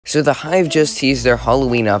So the Hive just teased their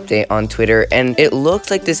Halloween update on Twitter, and it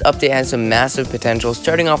looks like this update has some massive potential,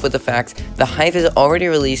 starting off with the fact the Hive has already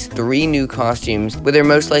released 3 new costumes, with there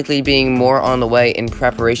most likely being more on the way in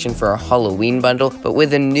preparation for a Halloween bundle. But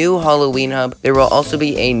with a new Halloween hub, there will also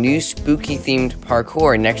be a new spooky themed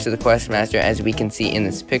parkour next to the Questmaster, as we can see in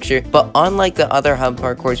this picture. But unlike the other hub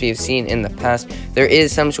parkours we have seen in the past, there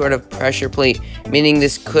is some sort of pressure plate, meaning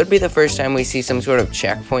this could be the first time we see some sort of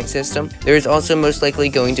checkpoint system. There is also most likely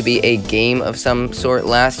going to be a game of some sort.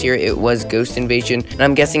 Last year it was Ghost Invasion, and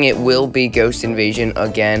I'm guessing it will be Ghost Invasion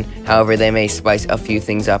again. However, they may spice a few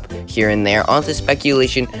things up here and there. On to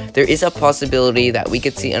speculation, there is a possibility that we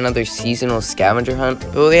could see another seasonal scavenger hunt,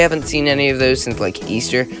 but we haven't seen any of those since like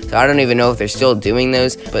Easter, so I don't even know if they're still doing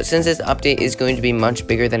those. But since this update is going to be much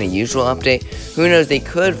bigger than a usual update, who knows, they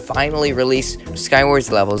could finally release Skywars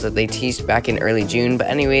levels that they teased back in early June. But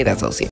anyway, that's all. See you.